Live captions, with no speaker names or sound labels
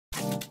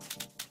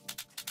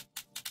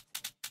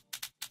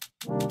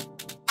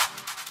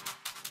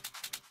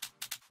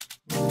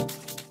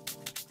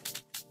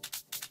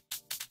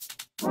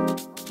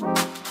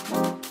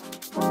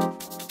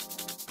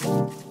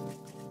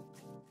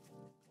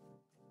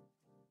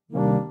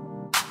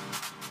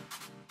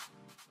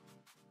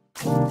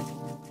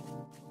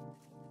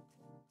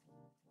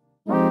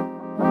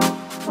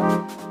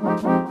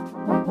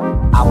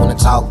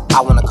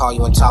call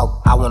you and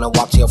talk. I wanna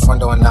walk to your front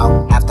door and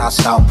out. After I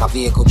stop, my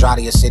vehicle drive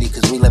to your city,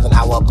 cause we live in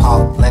our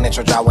park. Land at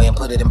your driveway and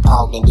put it in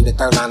park. Then do the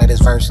third line of this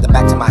verse. Then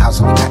back to my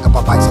house and we pack up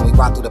our bikes and we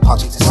ride through the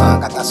park, chase the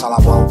sun. Got that's all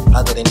I want,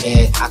 other than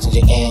air,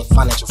 oxygen and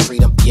financial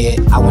freedom. Yeah,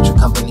 I want your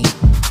company,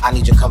 I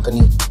need your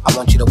company. I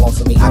want you to want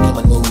for me, I can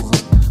maneuver.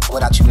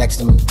 Without you next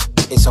to me,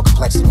 it's so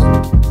complex to me.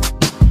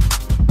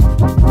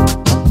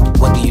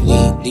 What do you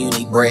need? Do you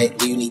need bread?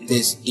 Do you need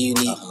this? Do you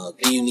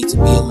need to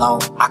be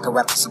alone? I can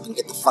wrap this up and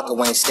get the fuck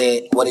away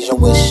instead. What is your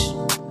wish?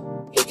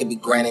 It can be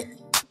granted.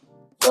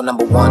 You're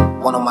number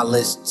one on my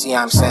list. See,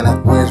 I'm Santa.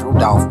 Where's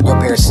Rudolph? You're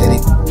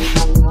parasitic.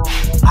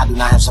 I do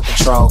not have some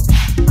control.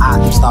 I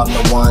can stop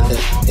no one to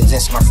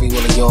exist my free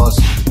will of yours.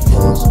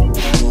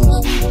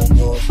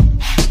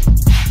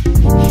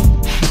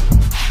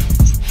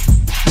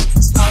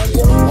 I'm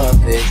your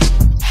puppet.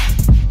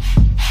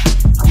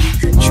 You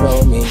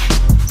control me.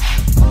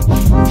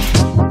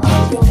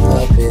 I'm your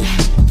puppet.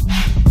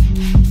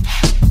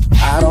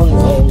 I don't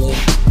know me.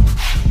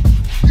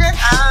 Did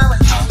I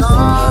wait too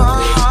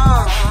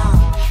long?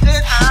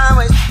 Did I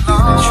wait too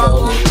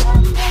long?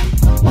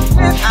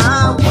 Did I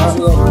wait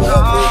too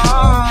long?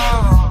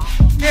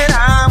 Did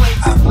I wait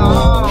too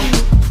long?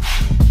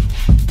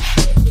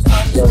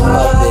 I'm your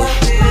puppet.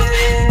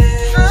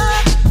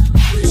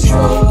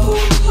 Control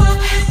me.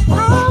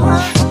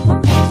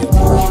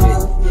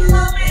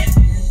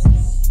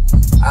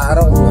 I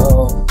don't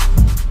know.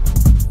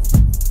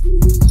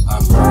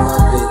 I'm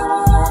puppet.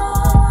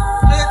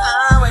 Did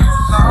I wait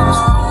too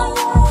long?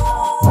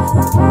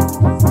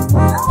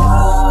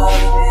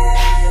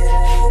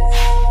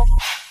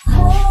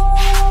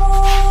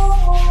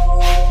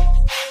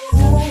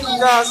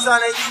 Y'all, son,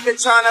 you been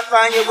trying to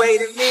find your way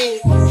to me.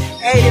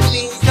 A to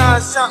B's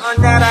done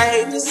something that I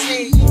hate to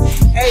see.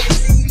 A to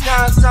Z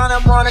done something I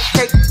wanna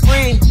take it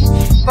free.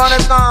 From the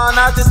gone,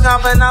 I just know,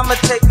 but I'ma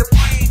take the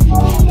free.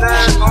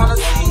 Learn on the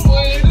sea,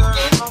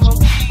 learn on the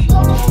weed.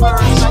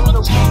 First on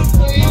the weed,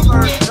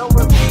 first on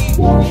the weed.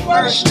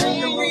 First in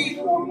the weed,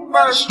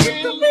 first in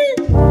the weed.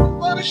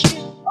 First in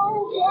the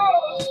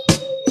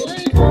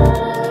weed.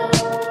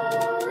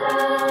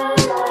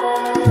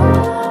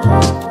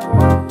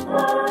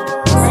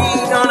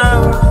 Read on a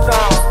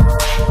song.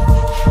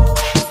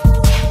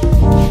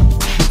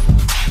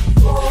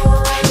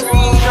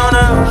 Read on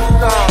a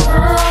song.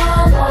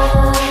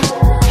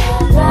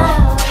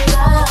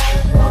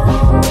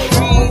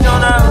 Read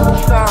on a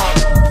song.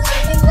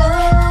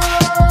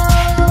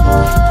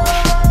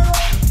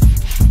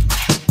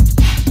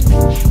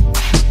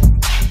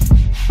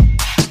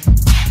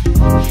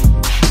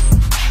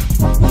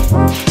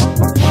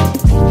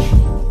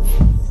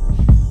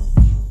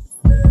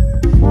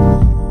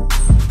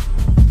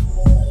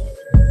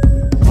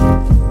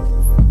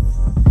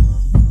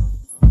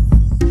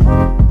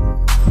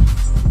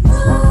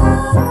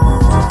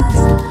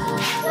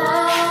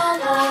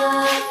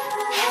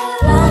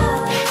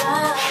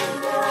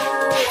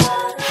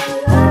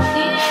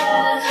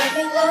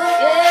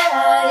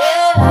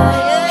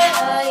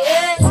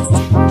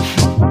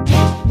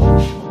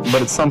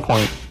 But at some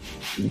point,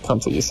 you come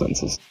to your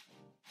senses.